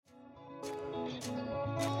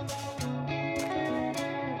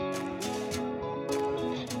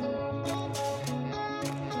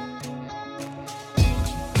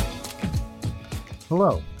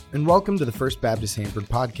Hello, and welcome to the First Baptist Hanford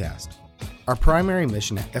podcast. Our primary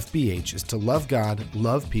mission at FBH is to love God,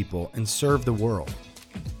 love people, and serve the world.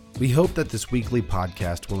 We hope that this weekly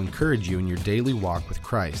podcast will encourage you in your daily walk with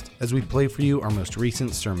Christ as we play for you our most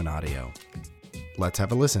recent sermon audio. Let's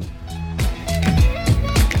have a listen.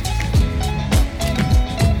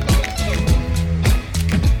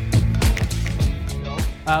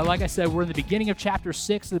 Like I said, we're in the beginning of chapter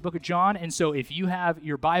 6 of the book of John, and so if you have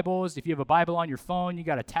your Bibles, if you have a Bible on your phone, you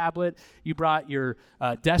got a tablet, you brought your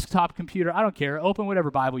desktop computer, I don't care, open whatever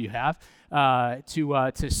Bible you have to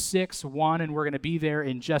 6:1, and we're going to be there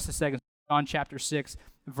in just a second. John chapter 6,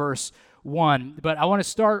 verse 1. But I want to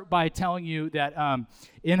start by telling you that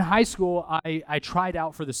in high school, I tried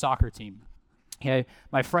out for the soccer team. Okay,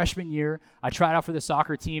 my freshman year, I tried out for the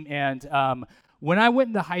soccer team, and when I went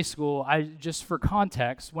into high school, for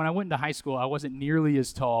context, when I went into high school, I wasn't nearly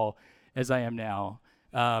as tall as I am now,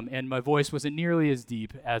 and my voice wasn't nearly as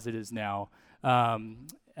deep as it is now.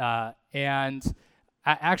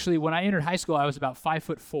 Actually, when I entered high school, I was about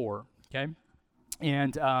 5'4", okay?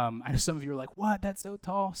 And I know some of you are like, what, that's so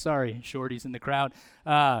tall? Sorry, shorties in the crowd.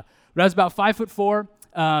 But I was about 5'4",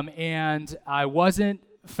 and I wasn't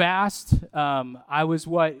fast. I was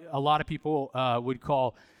what a lot of people would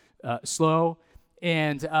call slow.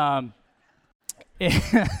 But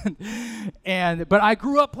I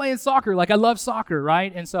grew up playing soccer. Like, I love soccer,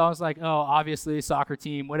 right? And so I was like, oh, obviously soccer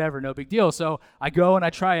team, whatever, no big deal. So I go and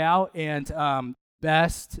I try out, and I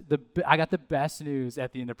got the best news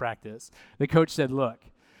at the end of practice. The coach said, look,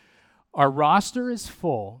 our roster is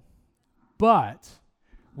full, but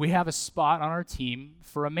we have a spot on our team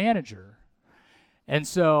for a manager. And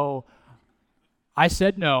so I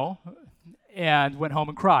said no and went home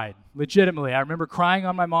and cried. Legitimately, I remember crying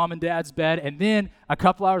on my mom and dad's bed, and then a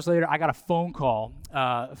couple hours later, I got a phone call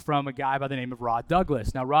from a guy by the name of Rod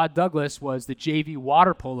Douglas. Now, Rod Douglas was the JV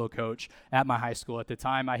water polo coach at my high school at the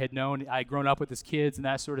time. I had grown up with his kids and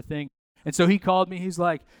that sort of thing. And so he called me. He's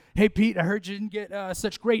like, hey, Pete, I heard you didn't get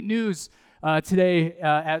such great news today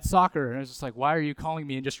at soccer. And I was just like, why are you calling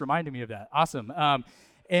me and just reminding me of that? Awesome.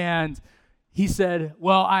 And he said,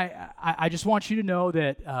 well, I just want you to know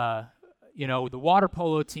that the water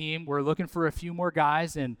polo team, we're looking for a few more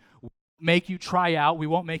guys, and we won't make you try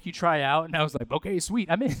out. And I was like, okay, sweet,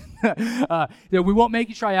 I'm in. We won't make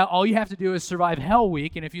you try out. All you have to do is survive Hell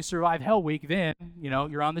Week, and if you survive Hell Week, then,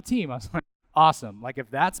 you're on the team. I was like, awesome. Like, if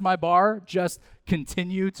that's my bar, just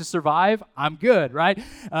continue to survive, I'm good, right?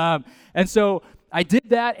 And so I did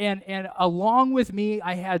that, and along with me,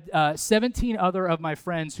 I had 17 other of my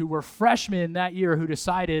friends who were freshmen that year who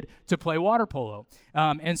decided to play water polo.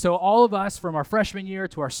 And so all of us, from our freshman year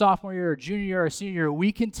to our sophomore year, our junior year, our senior year,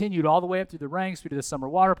 we continued all the way up through the ranks. We did the summer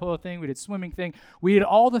water polo thing. We did swimming thing. We did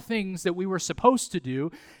all the things that we were supposed to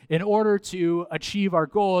do in order to achieve our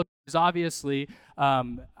goal, which is obviously,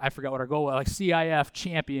 I forgot what our goal was, like CIF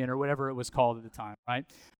champion or whatever it was called at the time, right?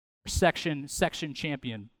 Section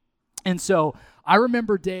champion. And so I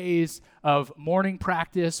remember days of morning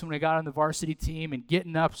practice when I got on the varsity team and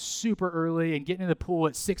getting up super early and getting in the pool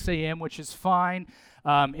at 6 a.m., which is fine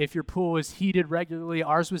if your pool is heated regularly.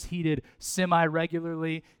 Ours was heated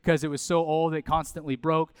semi-regularly because it was so old it constantly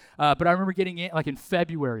broke. But I remember getting in, like in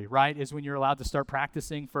February, right, is when you're allowed to start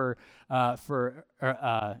practicing for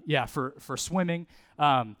swimming.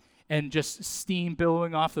 And just steam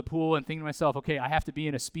billowing off the pool, and thinking to myself, okay, I have to be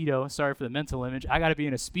in a Speedo. Sorry for the mental image. I got to be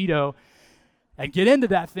in a Speedo and get into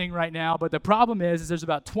that thing right now. But the problem is there's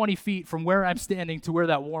about 20 feet from where I'm standing to where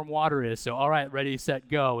that warm water is. So, all right, ready, set,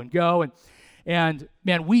 go. And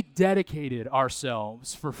man, we dedicated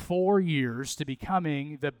ourselves for 4 years to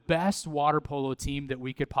becoming the best water polo team that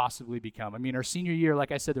we could possibly become. I mean, our senior year,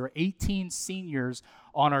 like I said, there were 18 seniors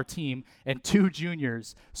on our team and 2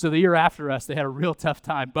 juniors. So the year after us, they had a real tough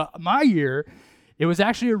time. But my year, it was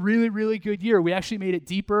actually a really, really good year. We actually made it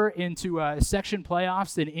deeper into section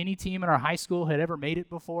playoffs than any team in our high school had ever made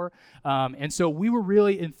it before. And so we were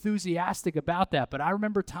really enthusiastic about that. But I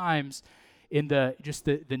remember times in the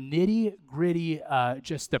nitty gritty,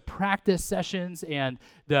 just the practice sessions and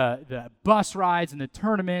the bus rides and the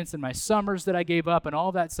tournaments and my summers that I gave up and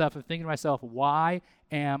all that stuff, of thinking to myself, why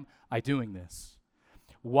am I doing this?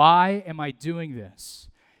 Why am I doing this?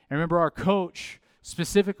 And I remember our coach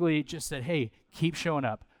specifically just said, hey, keep showing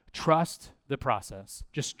up. Trust the process.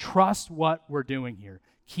 Just trust what we're doing here.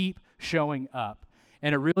 Keep showing up.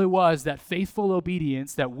 And it really was that faithful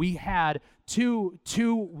obedience that we had to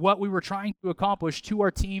what we were trying to accomplish, to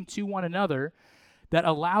our team, to one another, that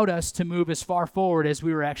allowed us to move as far forward as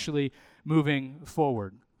we were actually moving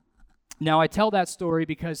forward. Now, I tell that story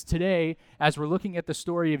because today, as we're looking at the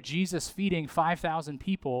story of Jesus feeding 5,000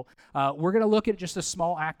 people, we're going to look at just a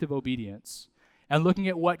small act of obedience and looking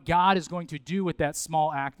at what God is going to do with that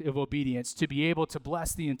small act of obedience to be able to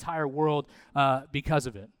bless the entire world because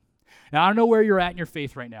of it. Now, I don't know where you're at in your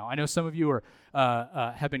faith right now. I know some of you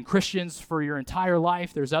have been Christians for your entire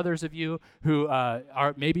life. There's others of you who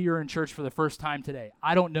maybe you're in church for the first time today.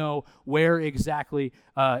 I don't know where exactly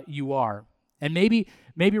you are. And maybe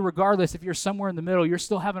regardless, if you're somewhere in the middle, you're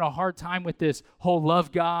still having a hard time with this whole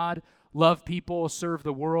love God, love people, serve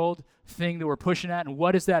the world thing that we're pushing at. And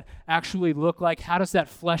what does that actually look like? How does that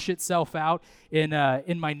flesh itself out in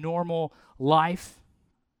my normal life?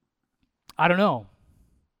 I don't know.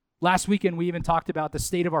 Last weekend, we even talked about the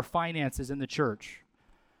state of our finances in the church,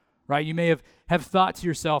 right? You may have thought to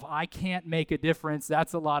yourself, I can't make a difference.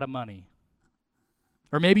 That's a lot of money.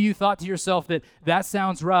 Or maybe you thought to yourself that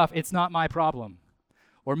sounds rough. It's not my problem.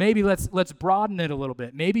 Or maybe let's broaden it a little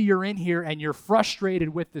bit. Maybe you're in here and you're frustrated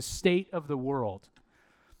with the state of the world.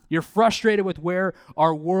 You're frustrated with where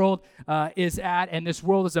our world is at, and this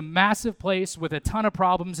world is a massive place with a ton of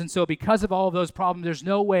problems, and so because of all of those problems, there's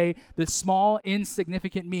no way that small,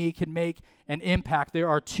 insignificant me can make an impact. There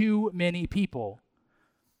are too many people.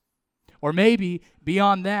 Or maybe,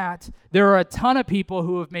 beyond that, there are a ton of people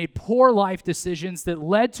who have made poor life decisions that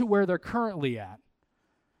led to where they're currently at.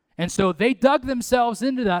 And so they dug themselves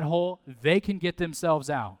into that hole. They can get themselves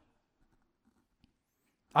out.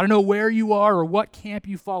 I don't know where you are or what camp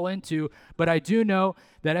you fall into, but I do know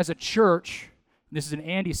that as a church, this is an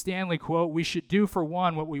Andy Stanley quote, we should do for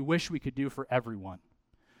one what we wish we could do for everyone.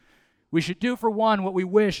 We should do for one what we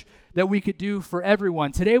wish that we could do for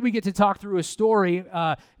everyone. Today we get to talk through a story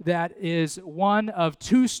that is one of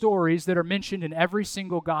two stories that are mentioned in every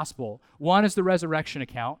single gospel. One is the resurrection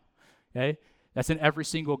account, okay? That's in every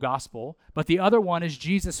single gospel. But the other one is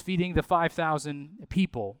Jesus feeding the 5,000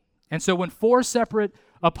 people. And so when four separate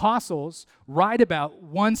apostles write about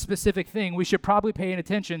one specific thing, we should probably pay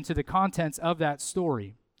attention to the contents of that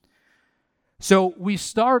story. So we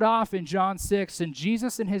start off in John 6, and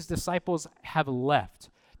Jesus and his disciples have left.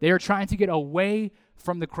 They are trying to get away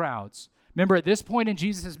from the crowds. Remember, at this point in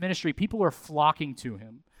Jesus' ministry, people are flocking to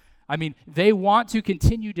him. I mean, they want to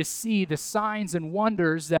continue to see the signs and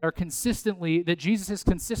wonders that Jesus is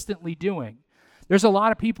consistently doing. There's a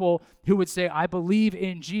lot of people who would say, I believe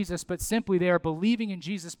in Jesus, but simply they are believing in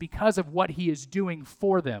Jesus because of what he is doing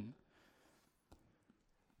for them.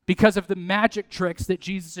 Because of the magic tricks that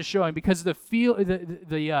Jesus is showing, because of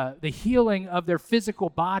the healing of their physical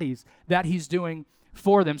bodies that he's doing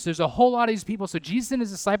for them. So there's a whole lot of these people. So Jesus and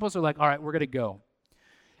his disciples are like, all right, we're going to go.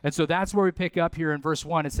 And so that's where we pick up here in verse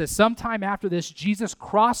 1. It says, sometime after this, Jesus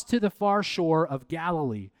crossed to the far shore of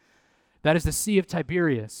Galilee. That is the Sea of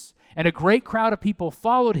Tiberias. And a great crowd of people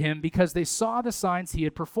followed him because they saw the signs he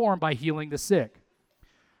had performed by healing the sick.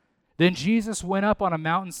 Then Jesus went up on a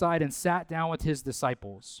mountainside and sat down with his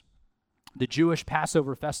disciples. The Jewish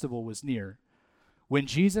Passover festival was near. When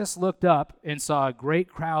Jesus looked up and saw a great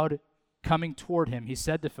crowd coming toward him, he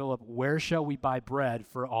said to Philip, where shall we buy bread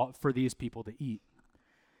for these people to eat?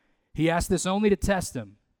 He asked this only to test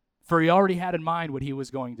him, for he already had in mind what he was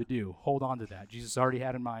going to do. Hold on to that. Jesus already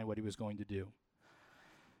had in mind what he was going to do.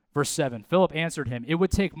 Verse 7, Philip answered him, it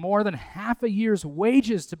would take more than half a year's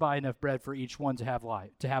wages to buy enough bread for each one to have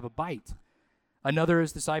a bite. Another of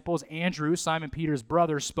his disciples, Andrew, Simon Peter's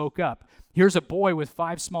brother, spoke up. Here's a boy with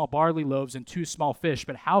 5 small barley loaves and 2 small fish,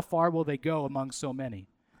 but how far will they go among so many?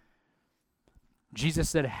 Jesus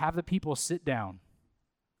said, have the people sit down.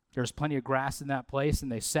 There's plenty of grass in that place,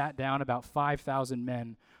 and they sat down. About 5,000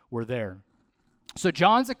 men were there. So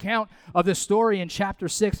John's account of the story in chapter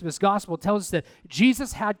 6 of his gospel tells us that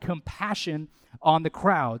Jesus had compassion on the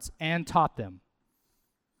crowds and taught them.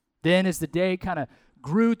 Then as the day kind of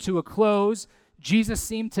grew to a close, Jesus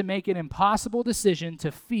seemed to make an impossible decision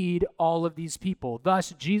to feed all of these people.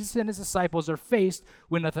 Thus, Jesus and his disciples are faced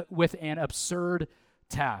with an absurd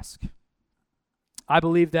task. I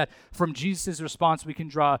believe that from Jesus' response, we can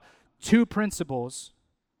draw 2 principles.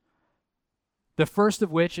 The first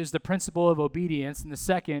of which is the principle of obedience, and the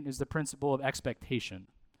second is the principle of expectation.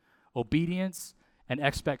 Obedience and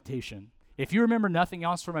expectation. If you remember nothing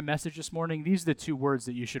else from my message this morning, these are the 2 words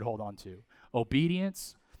that you should hold on to.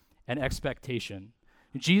 Obedience and expectation.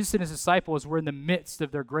 Jesus and his disciples were in the midst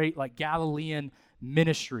of their great Galilean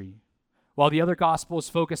ministry. While the other Gospels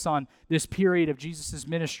focus on this period of Jesus'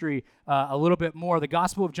 ministry a little bit more, the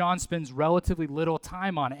Gospel of John spends relatively little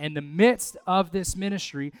time on it. In the midst of this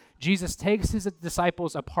ministry, Jesus takes his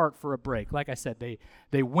disciples apart for a break. Like I said,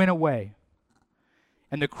 they went away.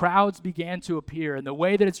 and the crowds began to appear. And the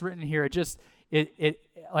way that it's written here, it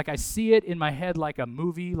like I see it in my head like a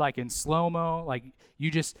movie, like in slow-mo, like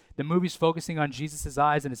the movie's focusing on Jesus'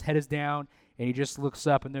 eyes and his head is down, and he just looks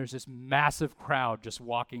up, and there's this massive crowd just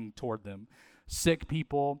walking toward them. Sick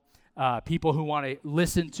people, people who want to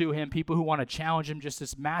listen to him, people who want to challenge him, just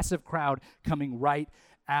this massive crowd coming right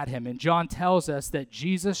at him. And John tells us that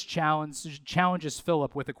Jesus challenges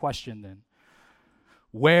Philip with a question then.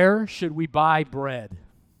 Where should we buy bread?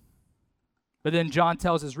 But then John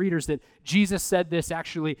tells his readers that Jesus said this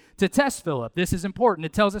actually to test Philip. This is important.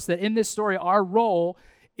 It tells us that in this story, our role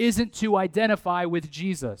isn't to identify with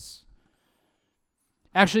Jesus.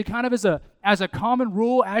 Actually, kind of as a common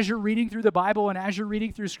rule, as you're reading through the Bible and as you're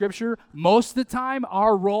reading through Scripture, most of the time,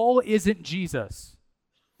 our role isn't Jesus.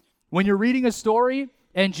 When you're reading a story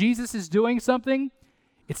and Jesus is doing something,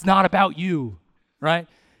 it's not about you, right?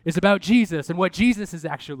 It's about Jesus and what Jesus is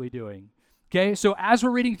actually doing. Okay, so as we're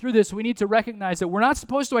reading through this, we need to recognize that we're not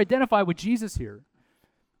supposed to identify with Jesus here.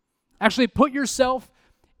 Actually, put yourself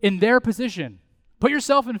in their position. Put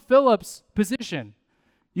yourself in Philip's position.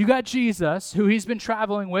 You got Jesus, who he's been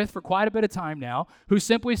traveling with for quite a bit of time now, who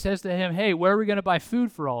simply says to him, hey, where are we going to buy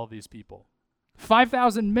food for all of these people?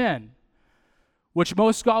 5,000 men, which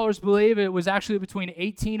most scholars believe it was actually between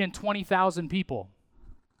 18 and 20,000 people.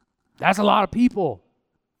 That's a lot of people.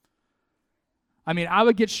 I mean, I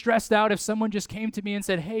would get stressed out if someone just came to me and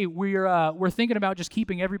said, hey, we're thinking about just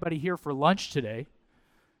keeping everybody here for lunch today,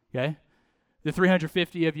 okay? The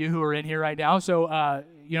 350 of you who are in here right now. So,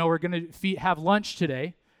 we're going to have lunch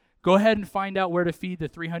today. Go ahead and find out where to feed the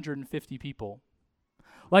 350 people.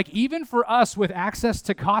 Like, even for us with access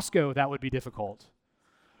to Costco, that would be difficult,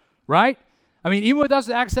 right? I mean, even with us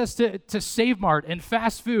access to Save Mart and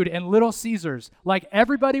fast food and Little Caesars, like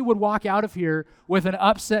everybody would walk out of here with an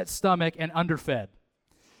upset stomach and underfed.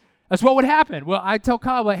 That's what would happen. Well, I tell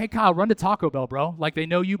Kyle, like, hey, Kyle, run to Taco Bell, bro. Like they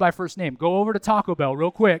know you by first name. Go over to Taco Bell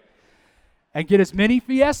real quick and get as many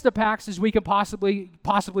Fiesta packs as we can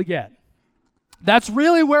possibly get. That's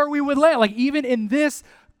really where we would land, like even in this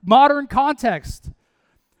modern context,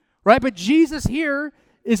 right? But Jesus here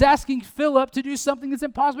is asking Philip to do something that's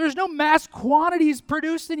impossible. There's no mass quantities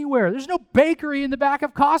produced anywhere. There's no bakery in the back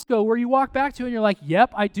of Costco where you walk back to and you're like,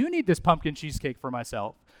 yep, I do need this pumpkin cheesecake for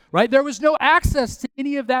myself, right? There was no access to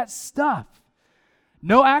any of that stuff.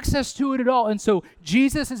 No access to it at all. And so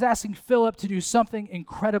Jesus is asking Philip to do something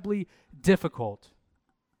incredibly difficult.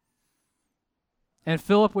 And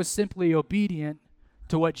Philip was simply obedient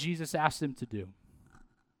to what Jesus asked him to do.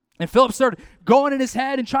 And Philip started going in his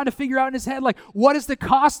head and trying to figure out in his head, like, what is the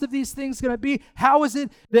cost of these things going to be? How is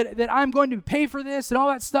it that I'm going to pay for this and all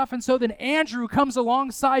that stuff? And so then Andrew comes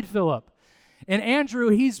alongside Philip. And Andrew,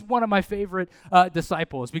 he's one of my favorite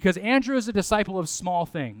disciples because Andrew is a disciple of small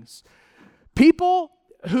things. People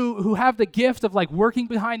who have the gift of like working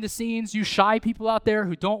behind the scenes, you shy people out there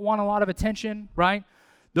who don't want a lot of attention, right?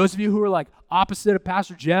 Those of you who are like opposite of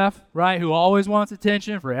Pastor Jeff, right? Who always wants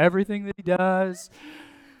attention for everything that he does.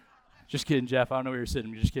 Just kidding, Jeff. I don't know where you're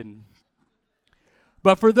sitting. I'm just kidding.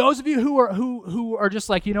 But for those of you who are just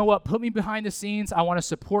like, you know what, put me behind the scenes. I want to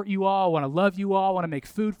support you all. I want to love you all. I want to make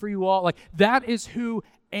food for you all. Like that is who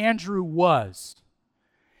Andrew was.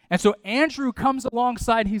 And so Andrew comes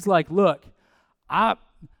alongside. He's like, look, I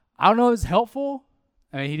don't know if it's helpful.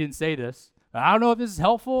 I mean, he didn't say this. I don't know if this is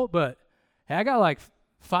helpful, but hey, I got like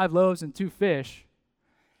 5 loaves and 2 fish.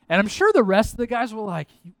 And I'm sure the rest of the guys were like,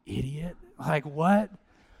 you idiot. Like, what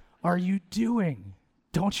are you doing?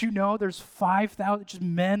 Don't you know there's 5,000 just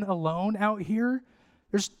men alone out here?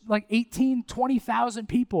 There's like 18, 20,000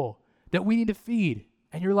 people that we need to feed.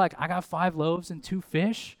 And you're like, I got 5 loaves and 2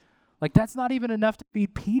 fish? Like, that's not even enough to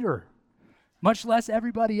feed Peter, much less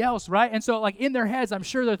everybody else, right? And so, like, in their heads, I'm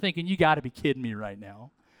sure they're thinking, you got to be kidding me right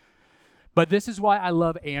now. But this is why I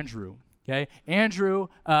love Andrew, okay? Andrew,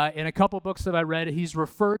 in a couple books that I read, he's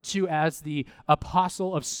referred to as the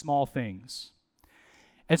apostle of small things.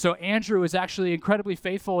 And so Andrew is actually incredibly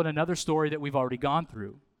faithful in another story that we've already gone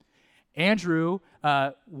through. Andrew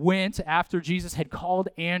went after Jesus had called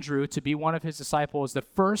Andrew to be one of his disciples. The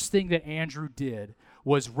first thing that Andrew did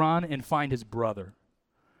was run and find his brother.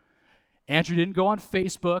 Andrew didn't go on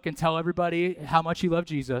Facebook and tell everybody how much he loved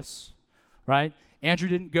Jesus, right? Andrew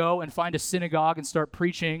didn't go and find a synagogue and start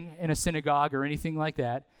preaching in a synagogue or anything like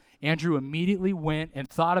that. Andrew immediately went and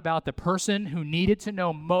thought about the person who needed to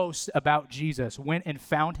know most about Jesus, went and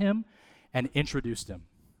found him and introduced him.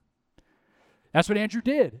 That's what Andrew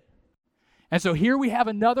did. And so here we have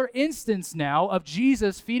another instance now of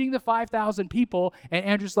Jesus feeding the 5,000 people, and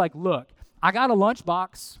Andrew's like, look, I got a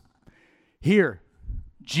lunchbox. Here,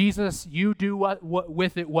 Jesus, you do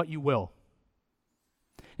with it what you will.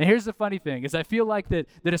 And here's the funny thing, is I feel like that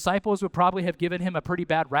the disciples would probably have given him a pretty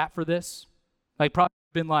bad rap for this. Like, probably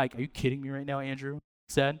been like, are you kidding me right now, Andrew?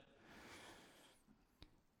 Said.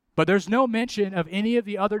 But there's no mention of any of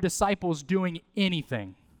the other disciples doing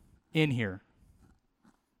anything in here.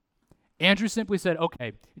 Andrew simply said,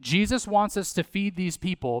 okay, Jesus wants us to feed these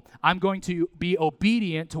people. I'm going to be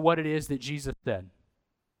obedient to what it is that Jesus said.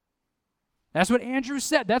 That's what Andrew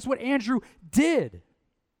said. That's what Andrew did.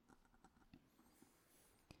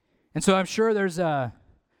 And so I'm sure there's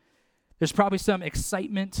probably some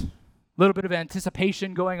excitement, a little bit of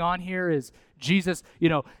anticipation going on here as Jesus,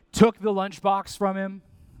 took the lunchbox from him.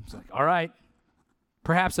 It's like, all right.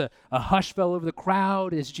 Perhaps a hush fell over the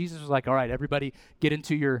crowd as Jesus was like, all right, everybody get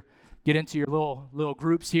into your little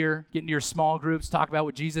groups here, get into your small groups, talk about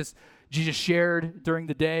what Jesus shared during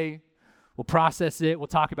the day. We'll process it. We'll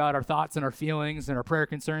talk about our thoughts and our feelings and our prayer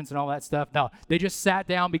concerns and all that stuff. No, they just sat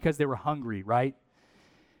down because they were hungry, right?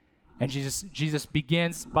 And Jesus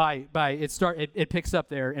begins by it picks up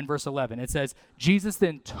there in verse 11. It says, Jesus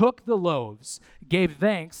then took the loaves, gave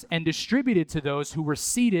thanks, and distributed to those who were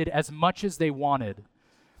seated as much as they wanted.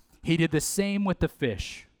 He did the same with the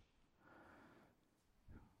fish.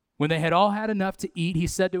 When they had all had enough to eat, he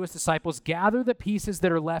said to his disciples, gather the pieces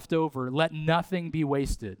that are left over. Let nothing be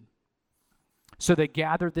wasted. So they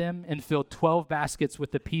gathered them and filled 12 baskets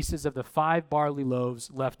with the pieces of the 5 barley loaves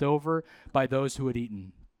left over by those who had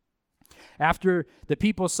eaten. After the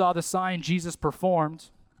people saw the sign Jesus performed,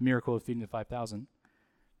 miracle of feeding the 5,000,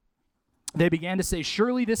 they began to say,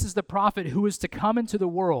 surely this is the prophet who is to come into the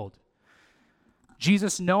world.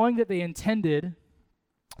 Jesus, knowing that they intended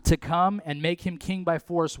to come and make him king by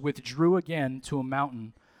force, withdrew again to a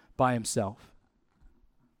mountain by himself.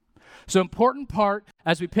 So important part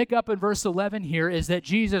as we pick up in verse 11 here is that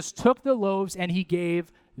Jesus took the loaves and he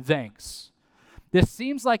gave thanks. This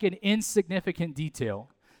seems like an insignificant detail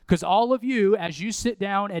because all of you, as you sit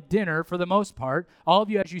down at dinner, for the most part, all of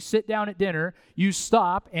you, as you sit down at dinner, you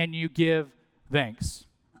stop and you give thanks.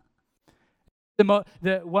 One of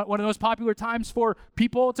the most popular times for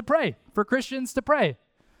people to pray, for Christians to pray.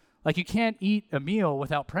 Like you can't eat a meal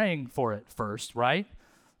without praying for it first, right?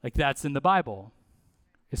 Like that's in the Bible.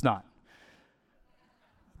 It's not.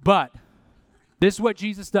 But this is what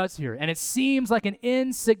Jesus does here, and it seems like an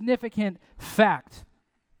insignificant fact.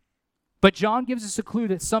 But John gives us a clue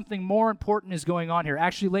that something more important is going on here.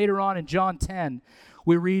 Actually, later on in John 10,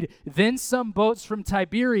 we read, then some boats from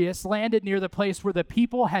Tiberias landed near the place where the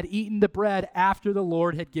people had eaten the bread after the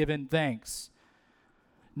Lord had given thanks.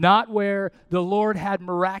 Not where the Lord had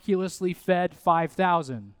miraculously fed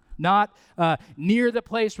 5,000. Not near the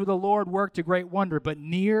place where the Lord worked a great wonder, but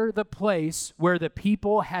near the place where the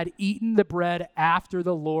people had eaten the bread after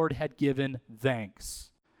the Lord had given thanks.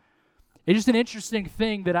 It's just an interesting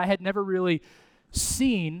thing that I had never really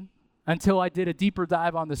seen until I did a deeper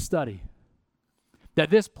dive on the study.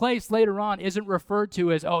 That this place later on isn't referred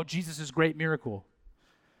to as, Jesus' great miracle.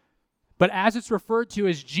 But as it's referred to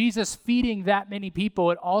as Jesus feeding that many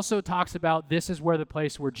people, it also talks about this is where the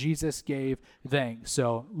place where Jesus gave thanks.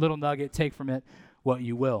 So, little nugget, take from it what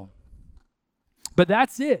you will. But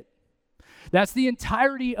that's it. That's the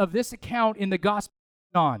entirety of this account in the Gospel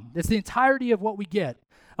of John. That's the entirety of what we get.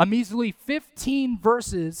 A measly 15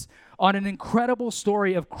 verses on an incredible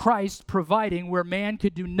story of Christ providing where man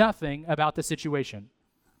could do nothing about the situation.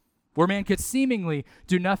 Where man could seemingly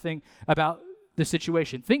do nothing about the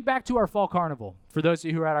situation. Think back to our fall carnival. For those of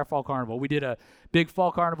you who are at our fall carnival, we did a big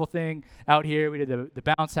fall carnival thing out here. We did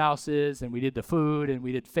the bounce houses, and we did the food, and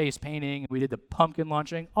we did face painting, and we did the pumpkin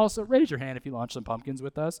launching. Also, raise your hand if you launched some pumpkins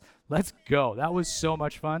with us. Let's go. That was so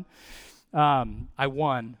much fun. I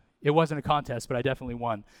won. It wasn't a contest, but I definitely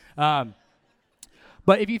won.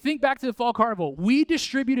 But if you think back to the fall carnival, we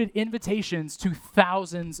distributed invitations to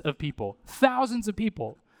thousands of people. Thousands of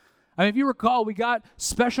people. I mean, if you recall, we got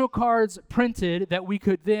special cards printed that we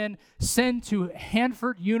could then send to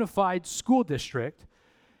Hanford Unified School District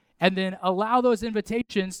and then allow those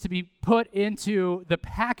invitations to be put into the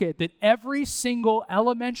packet that every single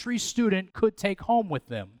elementary student could take home with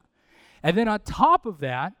them. And then on top of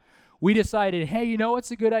that, we decided, hey, you know what's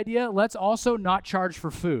a good idea? Let's also not charge for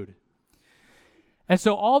food. And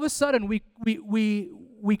so all of a sudden,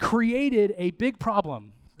 we created a big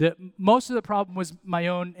problem. Most of the problem was my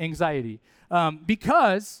own anxiety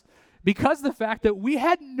because the fact that we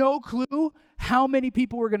had no clue how many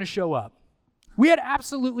people were going to show up. We had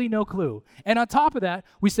absolutely no clue. And on top of that,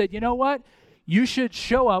 we said, you know what? You should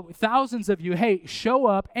show up, thousands of you, hey, show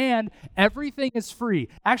up, and everything is free.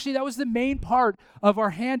 Actually, that was the main part of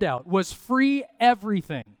our handout, was free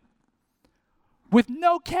everything with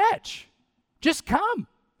no catch. Just come.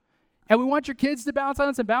 and we want your kids to bounce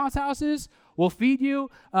on some bounce houses, we'll feed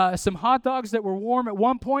you some hot dogs that were warm at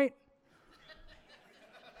one point.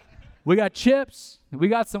 We got chips, we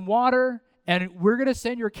got some water, and we're going to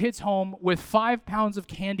send your kids home with 5 pounds of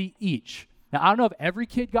candy each. Now, I don't know if every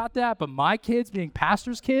kid got that, but my kids, being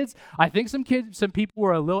pastors' kids, I think some people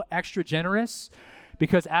were a little extra generous,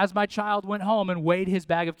 because as my child went home and weighed his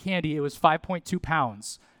bag of candy, it was 5.2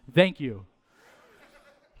 pounds. Thank you.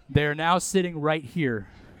 They're now sitting right here.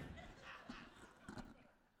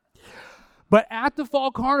 But at the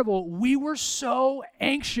Fall Carnival, we were so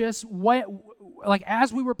anxious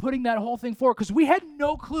as we were putting that whole thing forward, because we had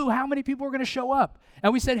no clue how many people were going to show up.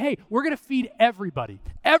 And we said, hey, we're going to feed everybody.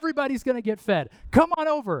 Everybody's going to get fed. Come on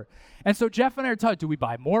over. And so Jeff and I are talking, do we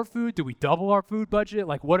buy more food? Do we double our food budget?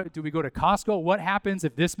 Like, what do we go to Costco? What happens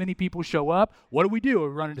if this many people show up? What do? We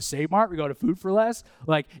run into Save Mart. We go to Food for Less.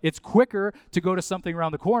 Like, it's quicker to go to something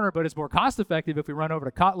around the corner, but it's more cost effective if we run over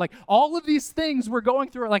to like, all of these things we're going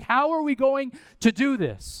through. Like, how are we going to do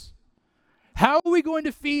this? How are we going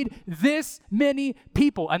to feed this many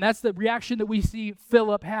people? And that's the reaction that we see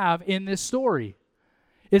Philip have in this story.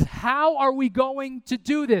 Is how are we going to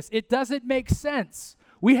do this? It doesn't make sense.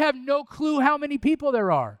 We have no clue how many people there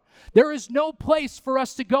are. There is no place for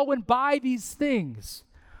us to go and buy these things.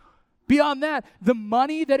 Beyond that, the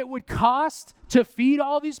money that it would cost to feed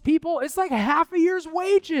all these people, it's like half a year's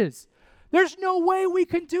wages. There's no way we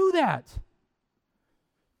can do that.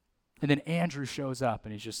 And then Andrew shows up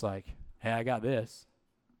and he's just like, hey, I got this.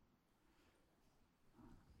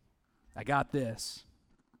 I got this.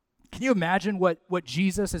 Can you imagine what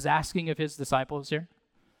Jesus is asking of his disciples here?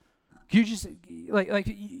 Can you just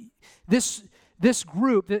this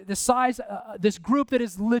group, the size, this group that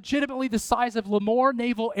is legitimately the size of Lemoore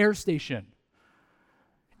Naval Air Station,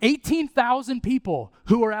 18,000 people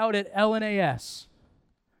who are out at LNAS,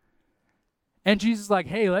 and Jesus is like,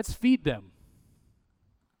 hey, let's feed them.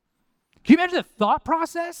 Can you imagine the thought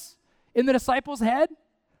process in the disciples' head?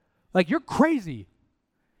 Like, you're crazy.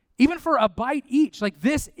 Even for a bite each, like,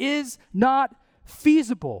 this is not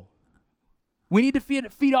feasible. We need to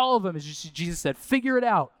feed all of them, as Jesus said. Figure it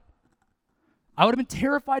out. I would have been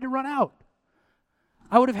terrified to run out.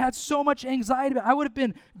 I would have had so much anxiety. I would have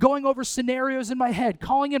been going over scenarios in my head,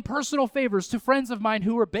 calling in personal favors to friends of mine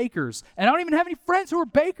who are bakers. And I don't even have any friends who are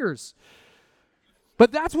bakers.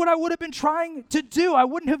 But that's what I would have been trying to do. I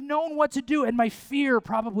wouldn't have known what to do, and my fear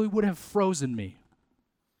probably would have frozen me.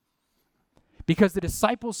 Because the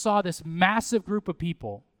disciples saw this massive group of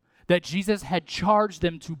people that Jesus had charged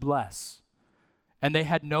them to bless, and they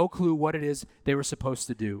had no clue what it is they were supposed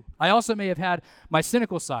to do. I also may have had my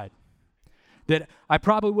cynical side, that I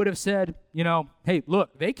probably would have said, hey,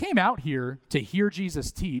 look, they came out here to hear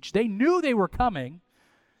Jesus teach. They knew they were coming.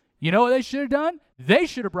 You know what they should have done? They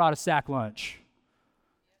should have brought a sack lunch.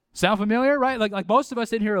 Sound familiar, right? Like most of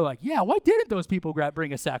us in here are like, yeah, why didn't those people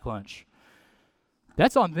bring a sack lunch?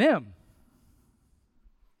 That's on them.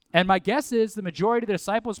 And my guess is the majority of the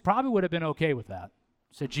disciples probably would have been okay with that.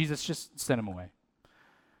 So Jesus, just send them away.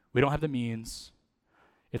 We don't have the means.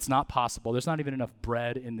 It's not possible. There's not even enough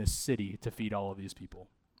bread in this city to feed all of these people.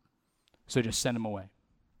 So just send them away.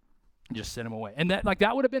 Just send them away. And that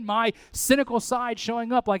would have been my cynical side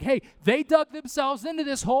showing up, like, hey, they dug themselves into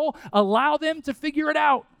this hole. Allow them to figure it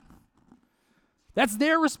out. That's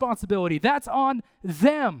their responsibility. That's on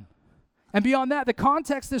them. And beyond that, the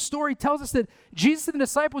context of this story tells us that Jesus and the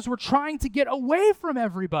disciples were trying to get away from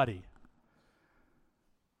everybody.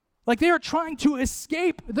 Like, they are trying to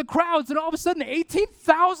escape the crowds, and all of a sudden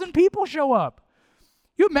 18,000 people show up.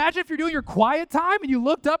 You imagine if you're doing your quiet time and you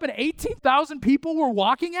looked up and 18,000 people were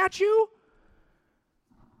walking at you?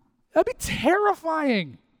 That'd be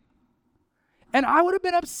terrifying. And I would have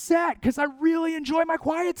been upset because I really enjoy my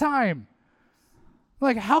quiet time.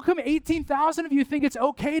 Like, how come 18,000 of you think it's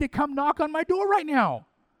okay to come knock on my door right now?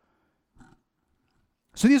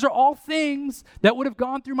 So these are all things that would have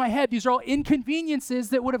gone through my head. These are all inconveniences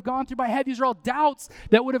that would have gone through my head. These are all doubts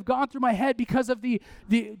that would have gone through my head because of the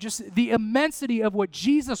immensity of what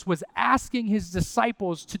Jesus was asking his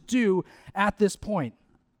disciples to do at this point.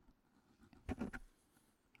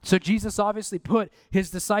 So Jesus obviously put his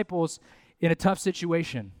disciples in a tough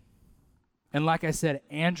situation. And like I said,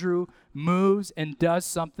 Andrew moves and does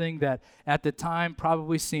something that at the time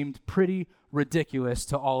probably seemed pretty ridiculous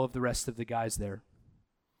to all of the rest of the guys there.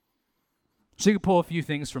 So you can pull a few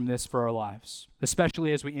things from this for our lives,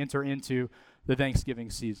 especially as we enter into the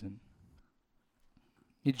Thanksgiving season.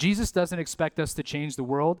 Jesus doesn't expect us to change the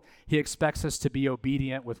world. He expects us to be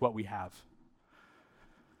obedient with what we have.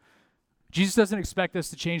 Jesus doesn't expect us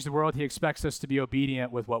to change the world. He expects us to be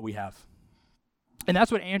obedient with what we have. And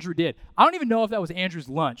that's what Andrew did. I don't even know if that was Andrew's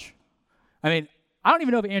lunch. I mean, I don't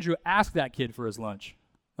even know if Andrew asked that kid for his lunch.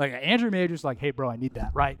 Like, Andrew may have just like, hey, bro, I need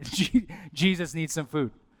that, right? Jesus needs some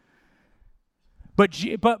food. But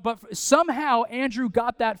somehow Andrew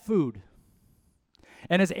got that food.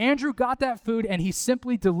 And as Andrew got that food and he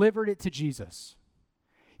simply delivered it to Jesus,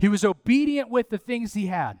 he was obedient with the things he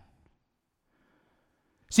had.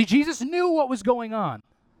 See, Jesus knew what was going on.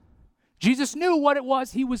 Jesus knew what it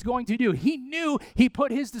was he was going to do. He knew he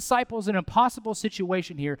put his disciples in an impossible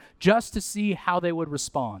situation here just to see how they would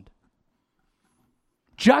respond.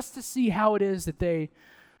 Just to see how it is that they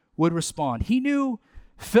would respond. He knew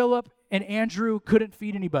Philip and Andrew couldn't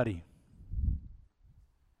feed anybody.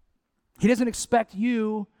 He doesn't expect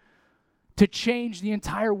you to change the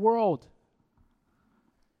entire world.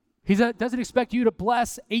 He doesn't expect you to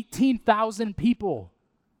bless 18,000 people.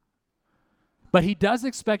 But he does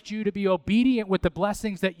expect you to be obedient with the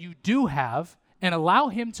blessings that you do have and allow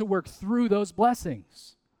him to work through those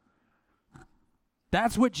blessings.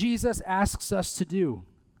 That's what Jesus asks us to do.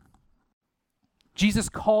 Jesus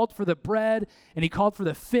called for the bread and he called for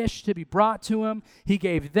the fish to be brought to him. He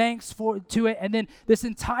gave thanks to it. And then this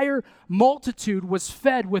entire multitude was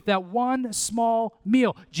fed with that one small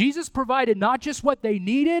meal. Jesus provided not just what they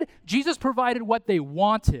needed, Jesus provided what they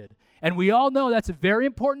wanted. And we all know that's a very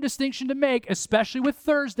important distinction to make, especially with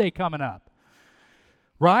Thursday coming up.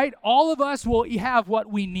 Right? All of us will have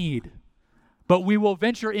what we need, but we will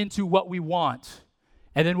venture into what we want.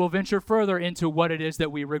 And then we'll venture further into what it is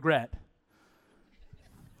that we regret.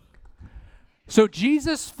 So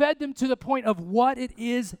Jesus fed them to the point of what it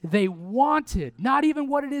is they wanted, not even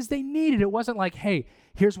what it is they needed. It wasn't like, hey,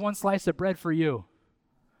 here's one slice of bread for you.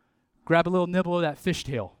 Grab a little nibble of that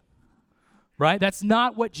fishtail. Right? That's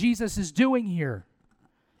not what Jesus is doing here.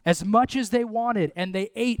 As much as they wanted, and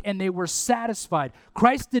they ate and they were satisfied.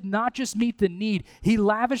 Christ did not just meet the need. He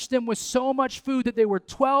lavished them with so much food that they were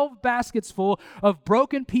 12 baskets full of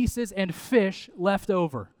broken pieces and fish left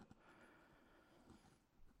over.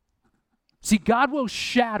 See, God will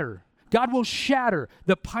shatter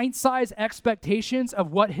the pint-sized expectations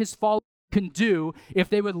of what his followers can do if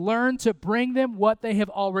they would learn to bring them what they have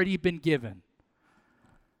already been given.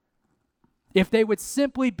 If they would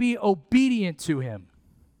simply be obedient to him.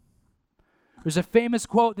 There's a famous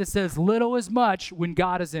quote that says, little is much when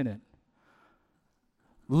God is in it.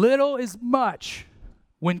 Little is much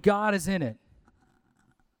when God is in it.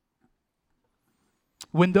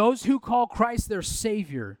 When those who call Christ their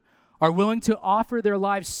Savior are willing to offer their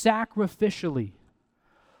lives sacrificially,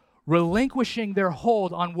 relinquishing their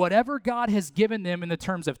hold on whatever God has given them in the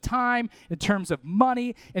terms of time, in terms of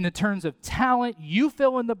money, in the terms of talent, you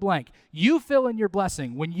fill in the blank. You fill in your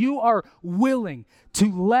blessing. When you are willing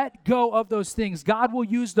to let go of those things, God will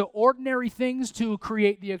use the ordinary things to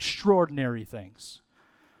create the extraordinary things.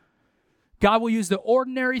 God will use the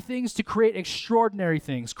ordinary things to create extraordinary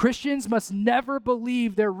things. Christians must never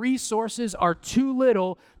believe their resources are too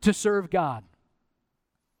little to serve God.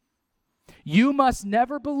 You must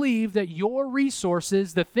never believe that your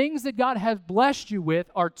resources, the things that God has blessed you with,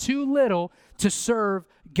 are too little to serve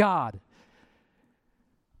God.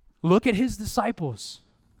 Look at his disciples.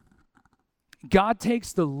 God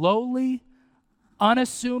takes the lowly,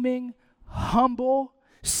 unassuming, humble,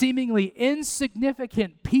 seemingly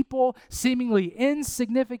insignificant people, seemingly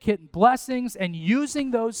insignificant blessings, and using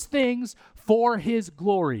those things for his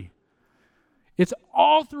glory. It's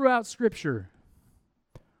all throughout Scripture.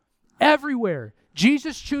 Everywhere.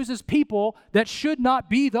 Jesus chooses people that should not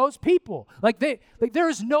be those people. There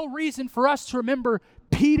is no reason for us to remember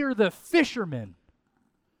Peter the fisherman.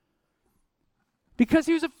 Because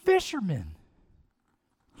he was a fisherman.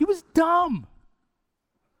 He was dumb.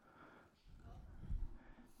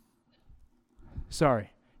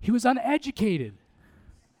 Sorry. He was uneducated.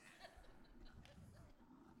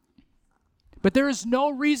 But there is no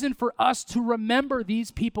reason for us to remember these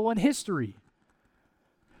people in history.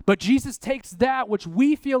 But Jesus takes that which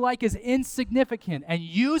we feel like is insignificant and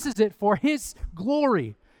uses it for his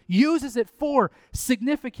glory, uses it for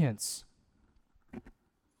significance.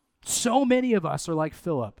 So many of us are like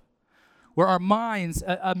Philip, where our minds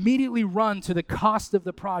immediately run to the cost of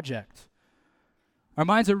the project. Our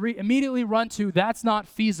minds immediately run to, that's not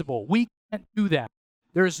feasible. We can't do that.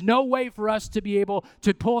 There is no way for us to be able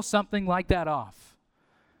to pull something like that off.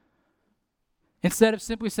 Instead of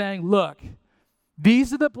simply saying, look,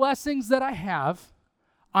 these are the blessings that I have.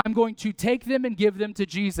 I'm going to take them and give them to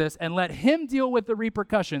Jesus and let him deal with the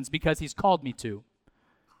repercussions because he's called me to.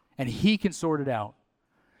 And he can sort it out.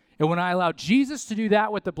 And when I allow Jesus to do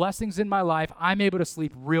that with the blessings in my life, I'm able to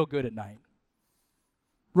sleep real good at night.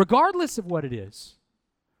 Regardless of what it is.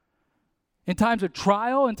 In times of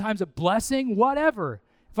trial, in times of blessing, whatever.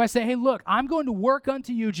 If I say, hey, look, I'm going to work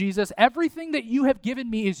unto you, Jesus. Everything that you have given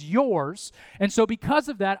me is yours. And so because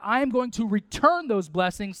of that, I am going to return those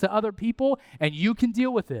blessings to other people, and you can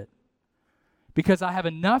deal with it. Because I have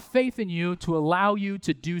enough faith in you to allow you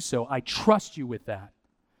to do so. I trust you with that.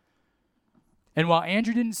 And while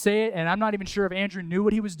Andrew didn't say it, and I'm not even sure if Andrew knew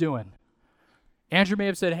what he was doing, Andrew may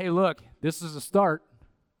have said, hey, look, this is a start.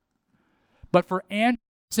 But for Andrew,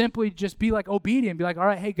 simply just be like obedient, be like, all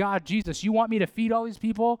right, hey, God, Jesus, you want me to feed all these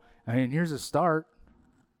people? I mean, here's a start.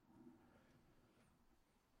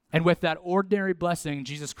 And with that ordinary blessing,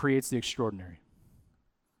 Jesus creates the extraordinary.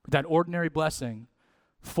 With that ordinary blessing,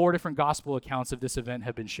 4 different gospel accounts of this event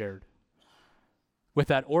have been shared. With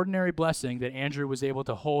that ordinary blessing that Andrew was able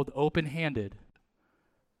to hold open-handed,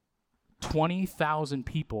 20,000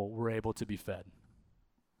 people were able to be fed.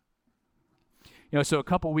 So a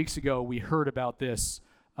couple weeks ago, we heard about this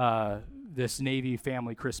Navy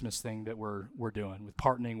family Christmas thing that we're doing with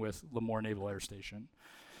partnering with Lemoore Naval Air Station.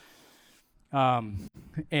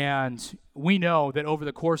 And we know that over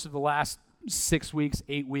the course of the last 6 weeks,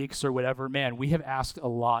 8 weeks, or whatever, man, we have asked a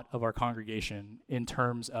lot of our congregation in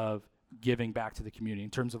terms of giving back to the community, in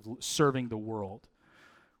terms of serving the world.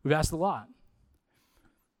 We've asked a lot.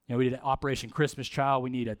 We did Operation Christmas Child. We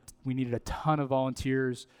needed a ton of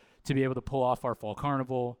volunteers to be able to pull off our fall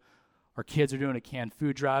carnival. Our kids are doing a canned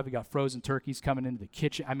food drive. We got frozen turkeys coming into the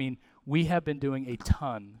kitchen. I mean, we have been doing a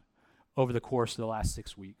ton over the course of the last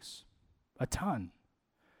 6 weeks. A ton.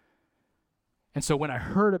 And so when I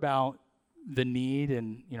heard about the need,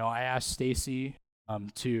 and I asked Stacy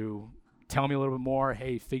to tell me a little bit more,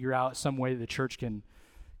 hey, figure out some way the church can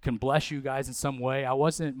bless you guys in some way.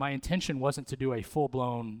 My intention wasn't to do a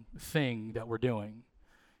full-blown thing that we're doing,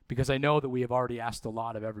 because I know that we have already asked a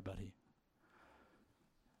lot of everybody.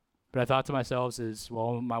 But I thought to myself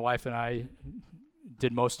my wife and I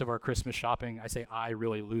did most of our Christmas shopping. I say I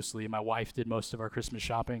really loosely. My wife did most of our Christmas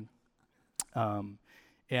shopping.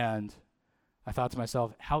 And I thought to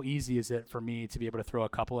myself, how easy is it for me to be able to throw a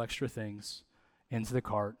couple extra things into the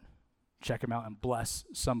cart, check them out, and bless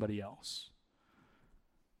somebody else?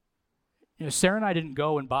 Sarah and I didn't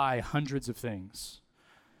go and buy hundreds of things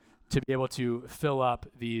to be able to fill up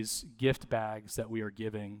these gift bags that we are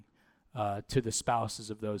giving to the spouses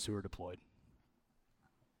of those who are deployed.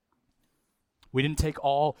 We didn't take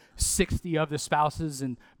all 60 of the spouses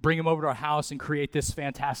and bring them over to our house and create this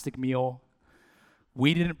fantastic meal.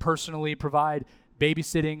 We didn't personally provide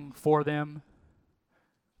babysitting for them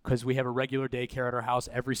because we have a regular daycare at our house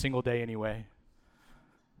every single day anyway.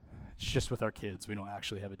 It's just with our kids. We don't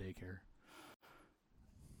actually have a daycare.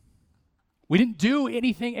 We didn't do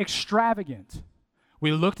anything extravagant.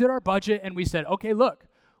 We looked at our budget and we said, okay, look,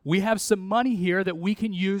 we have some money here that we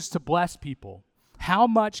can use to bless people. How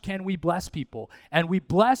much can we bless people? And we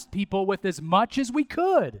blessed people with as much as we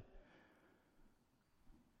could.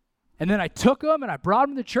 And then I took them and I brought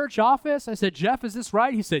them to the church office. I said, Jeff, is this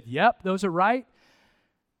right? He said, yep, those are right.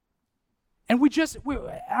 And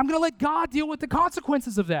I'm going to let God deal with the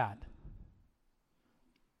consequences of that.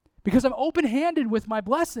 Because I'm open-handed with my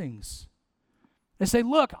blessings. And say,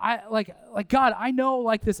 look, God, I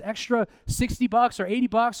know this extra $60 or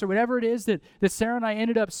 $80 or whatever it is that Sarah and I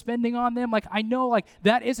ended up spending on them. I know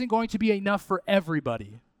that isn't going to be enough for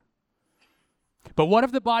everybody. But what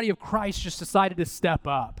if the body of Christ just decided to step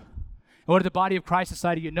up? And what if the body of Christ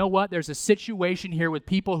decided, you know what? There's a situation here with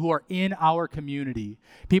people who are in our community,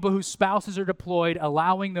 people whose spouses are deployed,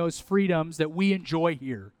 allowing those freedoms that we enjoy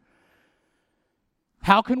here.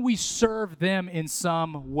 How can we serve them in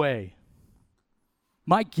some way?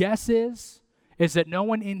 My guess is that no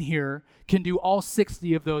one in here can do all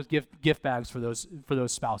 60 of those gift bags for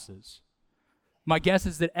those spouses. My guess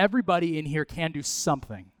is that everybody in here can do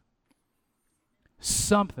something.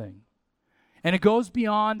 Something. And it goes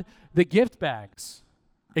beyond the gift bags.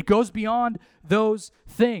 It goes beyond those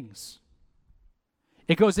things.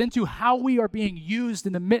 It goes into how we are being used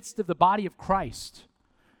in the midst of the body of Christ.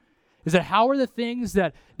 Is that how are the things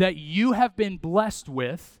that you have been blessed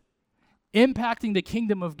with impacting the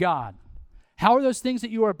kingdom of God? How are those things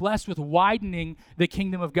that you are blessed with widening the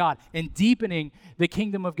kingdom of God and deepening the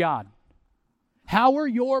kingdom of God? How are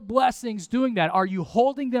your blessings doing that? Are you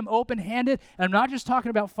holding them open-handed? And I'm not just talking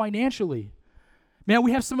about financially. Man,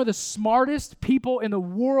 we have some of the smartest people in the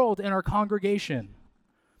world in our congregation.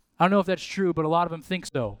 I don't know if that's true, but a lot of them think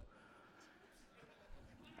so.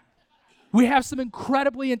 We have some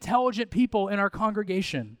incredibly intelligent people in our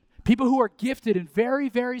congregation. People who are gifted in very,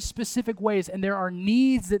 very specific ways, and there are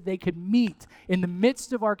needs that they could meet in the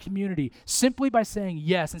midst of our community simply by saying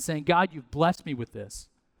yes and saying, God, you've blessed me with this.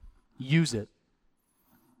 Use it.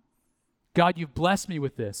 God, you've blessed me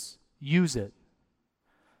with this. Use it.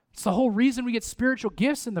 It's the whole reason we get spiritual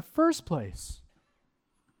gifts in the first place.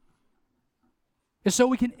 It's so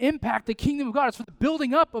we can impact the kingdom of God. It's for the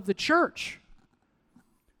building up of the church.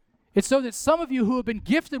 It's so that some of you who have been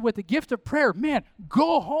gifted with the gift of prayer, man,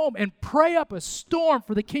 go home and pray up a storm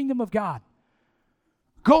for the kingdom of God.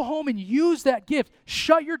 Go home and use that gift.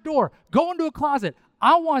 Shut your door. Go into a closet.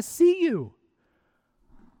 I want to see you.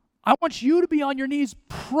 I want you to be on your knees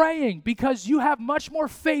praying because you have much more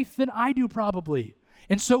faith than I do probably.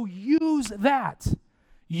 And so use that.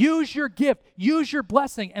 Use your gift. Use your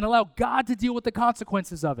blessing and allow God to deal with the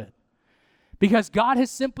consequences of it. Because God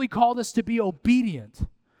has simply called us to be obedient.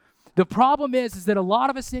 The problem is that a lot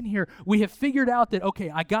of us in here, we have figured out that, okay,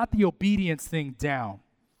 I got the obedience thing down.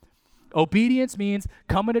 Obedience means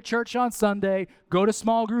coming to church on Sunday, go to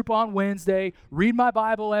small group on Wednesday, read my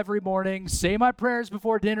Bible every morning, say my prayers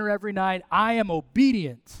before dinner every night. I am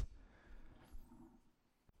obedient.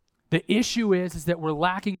 The issue is that we're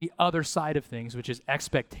lacking the other side of things, which is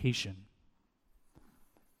expectation.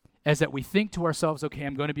 As that we think to ourselves, okay,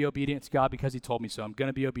 I'm going to be obedient to God because he told me so. I'm going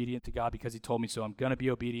to be obedient to God because he told me so. I'm going to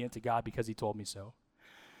be obedient to God because he told me so.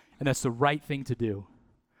 And that's the right thing to do.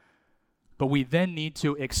 But we then need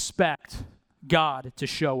to expect God to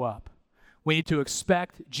show up. We need to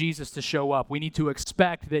expect Jesus to show up. We need to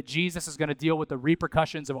expect that Jesus is going to deal with the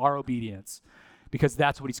repercussions of our obedience because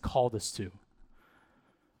that's what he's called us to.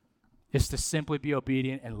 Is to simply be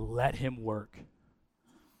obedient and let him work.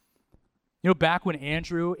 You know, back when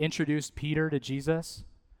Andrew introduced Peter to Jesus,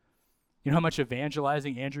 you know how much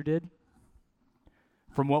evangelizing Andrew did?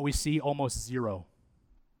 From what we see, almost zero.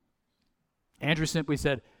 Andrew simply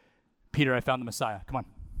said, Peter, I found the Messiah. Come on.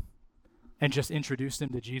 And just introduced him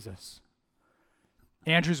to Jesus.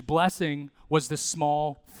 Andrew's blessing was the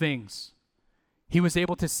small things. He was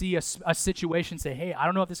able to see a situation, say, hey, I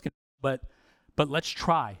don't know if this can, but let's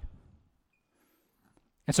try.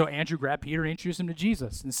 And so Andrew grabbed Peter and introduced him to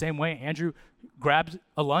Jesus. In the same way, Andrew grabbed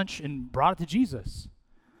a lunch and brought it to Jesus.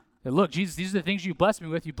 And look, Jesus, these are the things you blessed me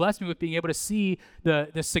with. You blessed me with being able to see the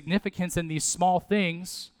significance in these small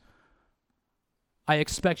things. I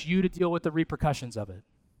expect you to deal with the repercussions of it.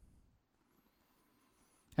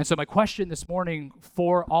 And so my question this morning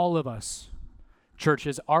for all of us, church,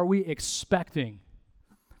 is are we expecting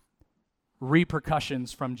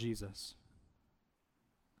repercussions from Jesus?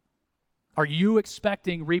 Are you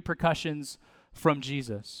expecting repercussions from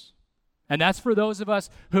Jesus? And that's for those of us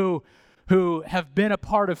who have been a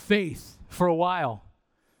part of faith for a while.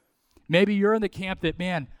 Maybe you're in the camp that,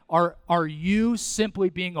 man, are you simply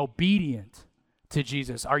being obedient to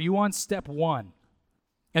Jesus? Are you on step one?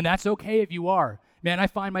 And that's okay if you are. Man, I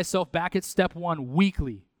find myself back at step one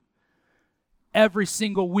weekly. Every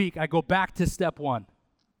single week I go back to step one.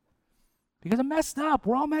 Because I'm messed up.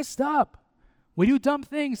 We're all messed up. We do dumb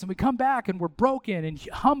things and we come back and we're broken and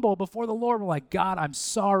humble before the Lord. We're like, God, I'm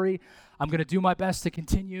sorry. I'm going to do my best to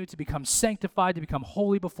continue to become sanctified, to become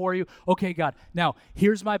holy before you. Okay, God, now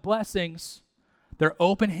here's my blessings. They're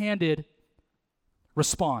open-handed.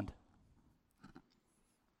 Respond.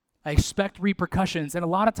 I expect repercussions, and a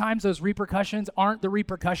lot of times those repercussions aren't the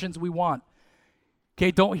repercussions we want.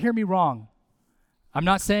 Okay, don't hear me wrong. I'm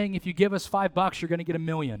not saying if you give us $5, you're going to get $1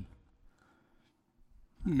 million.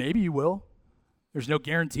 Maybe you will. There's no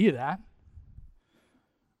guarantee of that.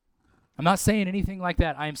 I'm not saying anything like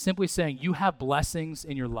that. I am simply saying you have blessings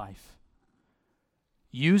in your life.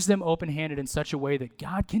 Use them open-handed in such a way that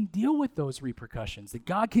God can deal with those repercussions, that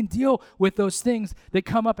God can deal with those things that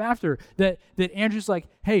come up after, that Andrew's like,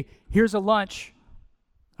 hey, here's a lunch.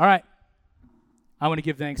 All right, I want to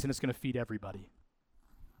give thanks, and it's going to feed everybody.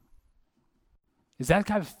 Is that the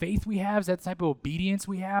kind of faith we have? Is that the type of obedience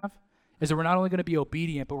we have? Is that we're not only going to be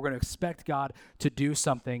obedient, but we're going to expect God to do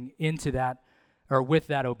something into that or with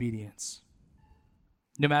that obedience,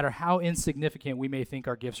 no matter how insignificant we may think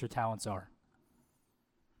our gifts or talents are.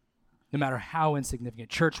 No matter how insignificant.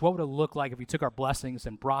 Church, what would it look like if we took our blessings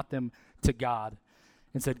and brought them to God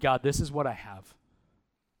and said, God, this is what I have.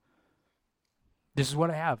 This is what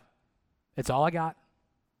I have. It's all I got.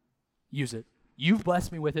 Use it. You've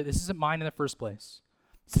blessed me with it. This isn't mine in the first place.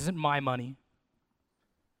 This isn't my money.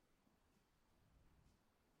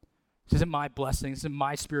 This isn't my blessing. This isn't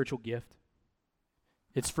my spiritual gift.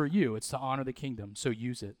 It's for you. It's to honor the kingdom. So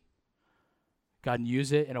use it. God, and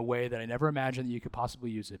use it in a way that I never imagined that you could possibly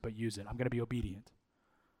use it, but use it. I'm going to be obedient.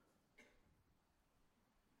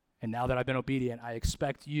 And now that I've been obedient, I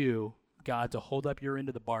expect you, God, to hold up your end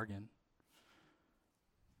of the bargain.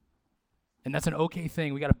 And that's an okay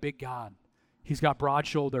thing. We got a big God. He's got broad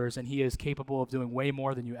shoulders, and he is capable of doing way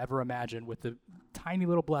more than you ever imagined with the tiny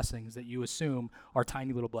little blessings that you assume are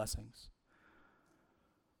tiny little blessings.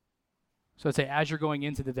 So I'd say as you're going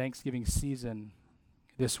into the Thanksgiving season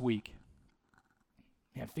this week,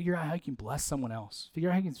 man, figure out how you can bless someone else. Figure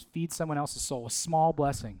out how you can feed someone else's soul, a small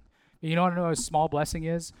blessing. You know what a small blessing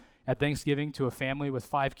is at Thanksgiving to a family with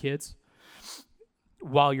 5 kids?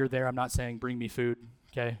 While you're there, I'm not saying bring me food,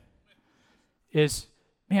 okay? Is,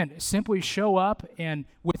 man, simply show up and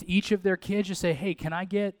with each of their kids just say, hey, can I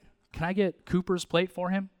get Cooper's plate for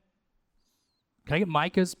him? Can I get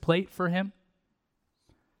Micah's plate for him?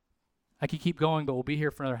 I could keep going, but we'll be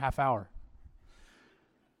here for another half hour.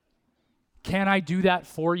 Can I do that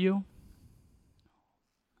for you?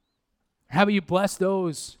 How about you bless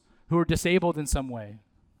those who are disabled in some way?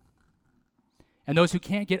 And those who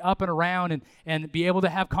can't get up and around and be able to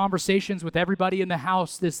have conversations with everybody in the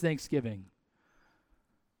house this Thanksgiving?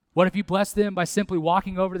 What if you blessed them by simply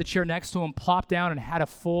walking over to the chair next to them, plopped down, and had a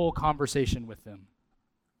full conversation with them?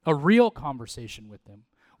 A real conversation with them.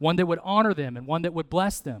 One that would honor them and one that would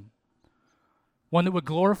bless them. One that would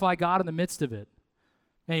glorify God in the midst of it.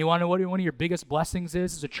 And you want to know what one of your biggest blessings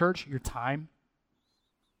is as a church? Your time.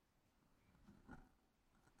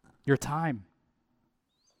 Your time.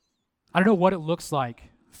 I don't know what it looks like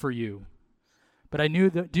for you, but I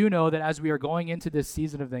do know that as we are going into this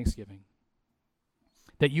season of Thanksgiving,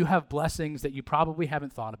 that you have blessings that you probably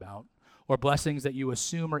haven't thought about, or blessings that you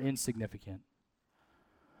assume are insignificant.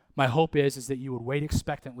 My hope is that you would wait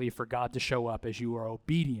expectantly for God to show up as you are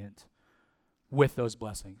obedient with those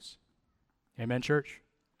blessings. Amen, church?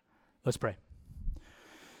 Let's pray.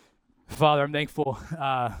 Father, I'm thankful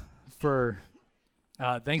for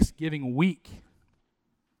Thanksgiving week.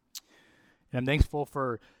 And I'm thankful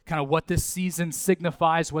for kind of what this season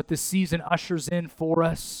signifies, what this season ushers in for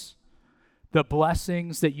us, the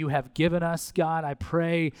blessings that you have given us, God. I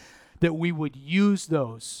pray that we would use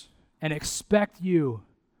those and expect you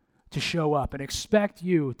to show up and expect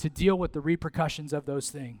you to deal with the repercussions of those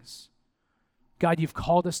things. God, you've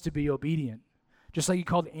called us to be obedient, just like you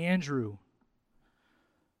called Andrew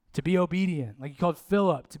to be obedient, like you called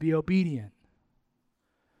Philip to be obedient.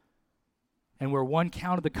 And where one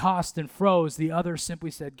counted the cost and froze, the other simply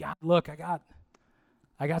said, God, look, I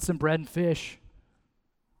got some bread and fish.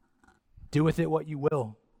 Do with it what you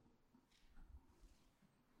will.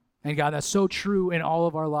 And God, that's so true in all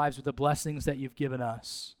of our lives with the blessings that you've given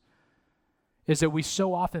us, is that we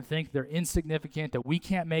so often think they're insignificant, that we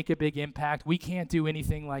can't make a big impact. We can't do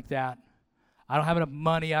anything like that. I don't have enough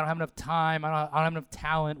money. I don't have enough time. I don't have enough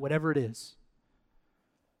talent, whatever it is.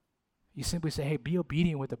 You simply say, hey, be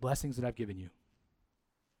obedient with the blessings that I've given you.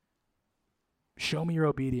 Show me your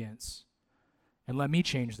obedience, and let me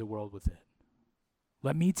change the world with it.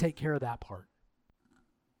 Let me take care of that part.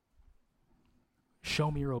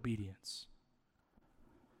 Show me your obedience.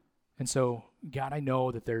 And so, God, I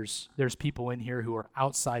know that there's people in here who are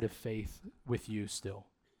outside of faith with you still.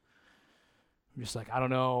 I'm just like, I don't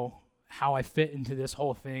know how I fit into this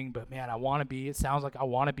whole thing, but man, it sounds like I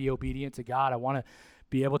want to be obedient to God. I want to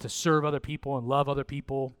be able to serve other people and love other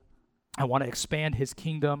people. I want to expand his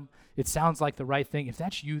kingdom. It sounds like the right thing. If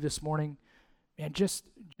that's you this morning, man, just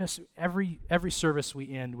every service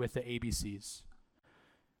we end with the ABCs.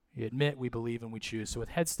 We admit, we believe, and we choose. So with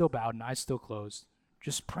heads still bowed and eyes still closed,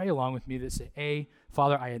 just pray along with me that say, A,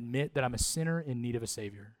 Father, I admit that I'm a sinner in need of a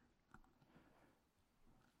Savior.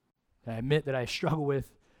 I admit that I struggle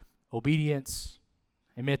with obedience.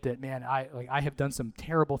 I admit that, man, I have done some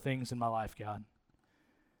terrible things in my life, God.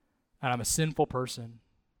 And I'm a sinful person.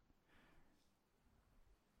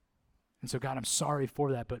 And so, God, I'm sorry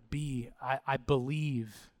for that. But B, I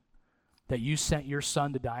believe that you sent your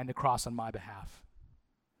son to die on the cross on my behalf.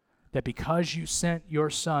 That because you sent your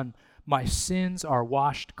son, my sins are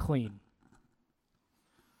washed clean.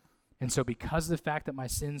 And so because of the fact that my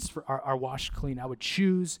sins are washed clean, I would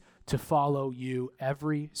choose to follow you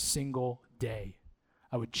every single day.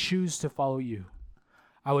 I would choose to follow you.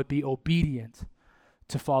 I would be obedient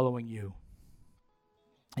to following you.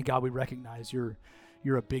 And God, we recognize you're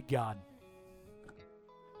a big God.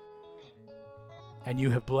 And you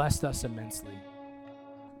have blessed us immensely.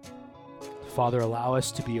 Father, allow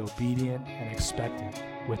us to be obedient and expectant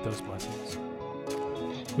with those blessings.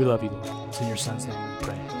 We love you, Lord. It's in your son's name we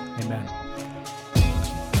pray. Amen.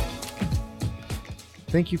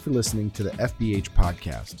 Thank you for listening to the FBH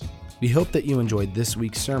podcast. We hope that you enjoyed this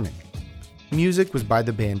week's sermon. Music was by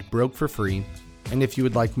the band Broke for Free, and if you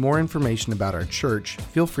would like more information about our church,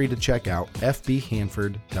 feel free to check out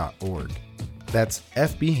fbhanford.org. That's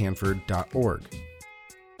fbhanford.org.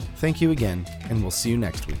 Thank you again, and we'll see you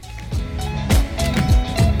next week.